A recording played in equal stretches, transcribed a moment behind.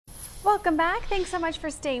Welcome back. Thanks so much for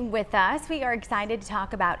staying with us. We are excited to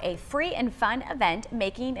talk about a free and fun event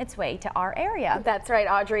making its way to our area. That's right,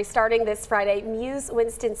 Audrey. Starting this Friday, MUSE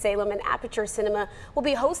Winston-Salem and Aperture Cinema will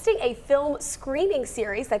be hosting a film screening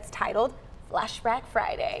series that's titled Flashback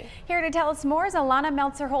Friday. Here to tell us more is Alana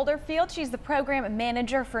Meltzer-Holderfield. She's the program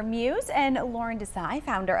manager for MUSE, and Lauren Desai,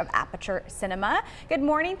 founder of Aperture Cinema. Good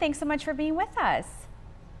morning. Thanks so much for being with us.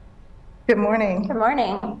 Good morning. Good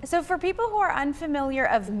morning. So for people who are unfamiliar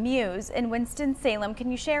of MUSE in Winston-Salem,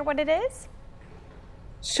 can you share what it is?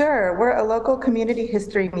 Sure. We're a local community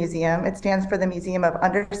history museum. It stands for the Museum of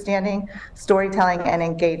Understanding, Storytelling, and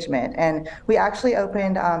Engagement. And we actually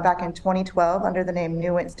opened back in 2012 under the name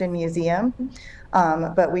New Winston Museum.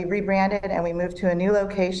 But we rebranded and we moved to a new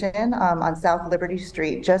location on South Liberty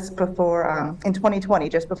Street just before, in 2020,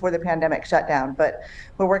 just before the pandemic shut down. But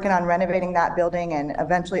we're working on renovating that building and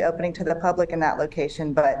eventually opening to the public in that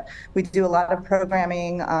location. But we do a lot of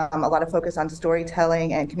programming, a lot of focus on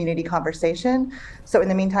storytelling and community conversation. So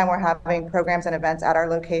in the meantime, we're having programs and events at our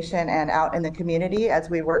location and out in the community as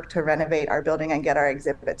we work to renovate our building and get our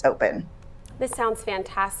exhibits open. This sounds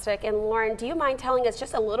fantastic. And Lauren, do you mind telling us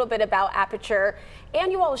just a little bit about Aperture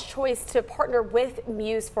and you all's choice to partner with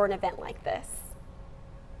MUSE for an event like this?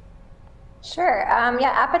 Sure.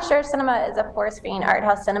 Yeah, Aperture Cinema is a 4-screen art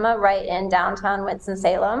house cinema right in downtown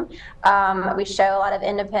Winston-Salem. We show a lot of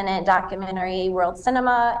independent documentary world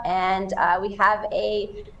cinema, and we have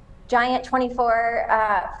a giant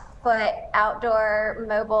 24-foot outdoor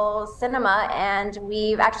mobile cinema, and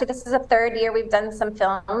this is the 3rd year we've done some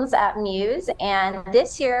films at MUSE, and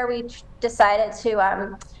this year we decided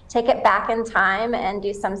to take it back in time and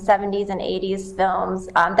do some 70s and 80s films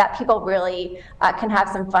that people really can have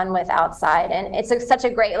some fun with outside. And it's such a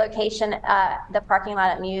great location, the parking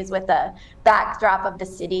lot at MUSE with the backdrop of the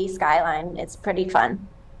city skyline. It's pretty fun.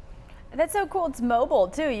 That's so cool. It's mobile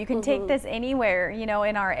too. You can take this anywhere, in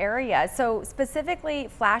our area. So specifically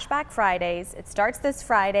Flashback Fridays, it starts this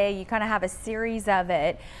Friday. You kind of have a series of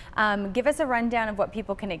it. Give us a rundown of what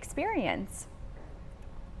people can experience.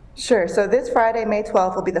 Sure. So this Friday, May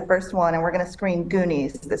 12th, will be the first one, and we're going to screen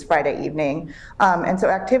Goonies this Friday evening. And so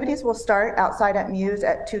activities will start outside at MUSE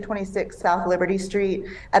at 226 South Liberty Street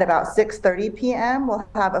at about 6:30 p.m. We'll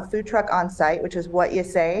have a food truck on site, which is What You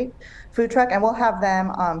Say food truck, and we'll have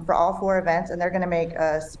them for all 4 events, and they're going to make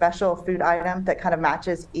a special food item that kind of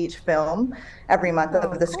matches each film every month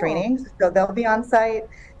of the screenings. So they'll be on site,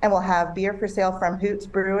 and we'll have beer for sale from Hoots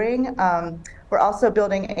Brewing. We're also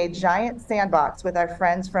building a giant sandbox with our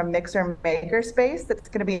friends from Mixer Makerspace that's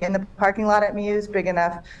going to be in the parking lot at MUSE, big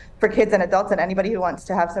enough for kids and adults and anybody who wants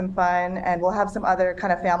to have some fun. And we'll have some other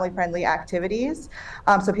kind of family-friendly activities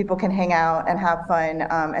so people can hang out and have fun.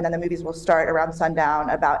 And then the movies will start around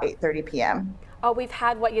sundown, about 8:30 p.m. Oh, we've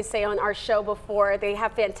had What You Say on our show before. They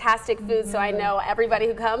have fantastic food, so I know everybody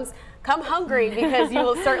who comes, come hungry because you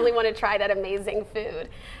will certainly want to try that amazing food.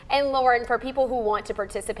 And Lauren, for people who want to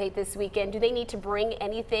participate this weekend, do they need to bring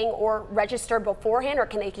anything or register beforehand, or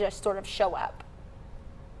can they just sort of show up?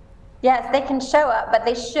 Yes, they can show up, but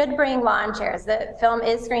they should bring lawn chairs. The film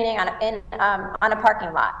is screening on a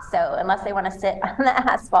parking lot, so unless they want to sit on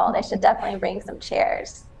the asphalt, they should definitely bring some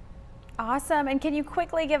chairs. Awesome. And can you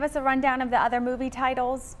quickly give us a rundown of the other movie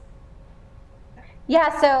titles?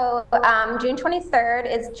 Yeah, so June 23rd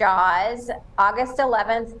is Jaws, August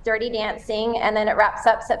 11th, Dirty Dancing, and then it wraps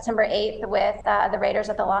up September 8th with The Raiders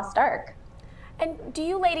of the Lost Ark. And do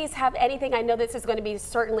you ladies have anything, I know this is going to be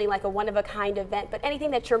certainly like a one-of-a-kind event, but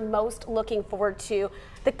anything that you're most looking forward to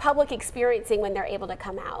the public experiencing when they're able to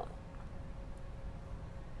come out?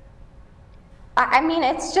 I mean,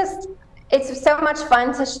 it's so much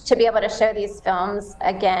fun to be able to show these films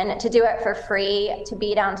again, to do it for free, to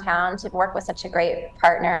be downtown, to work with such a great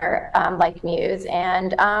partner like MUSE.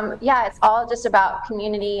 And yeah, it's all just about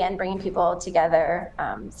community and bringing people together.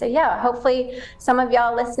 So yeah, hopefully some of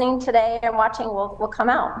y'all listening today and watching will come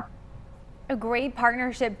out. A great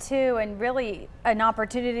partnership too, and really an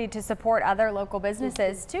opportunity to support other local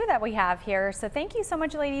businesses too that we have here. So thank you so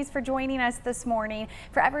much, ladies, for joining us this morning.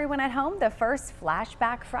 For everyone at home, the first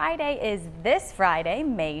Flashback Friday is this Friday,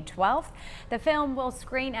 May 12th. The film will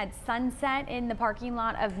screen at sunset in the parking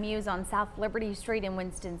lot of MUSE on South Liberty Street in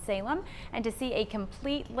Winston-Salem. And to see a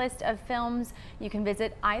complete list of films, you can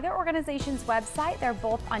visit either organization's website. They're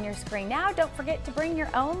both on your screen now. Don't forget to bring your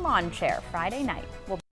own lawn chair Friday night.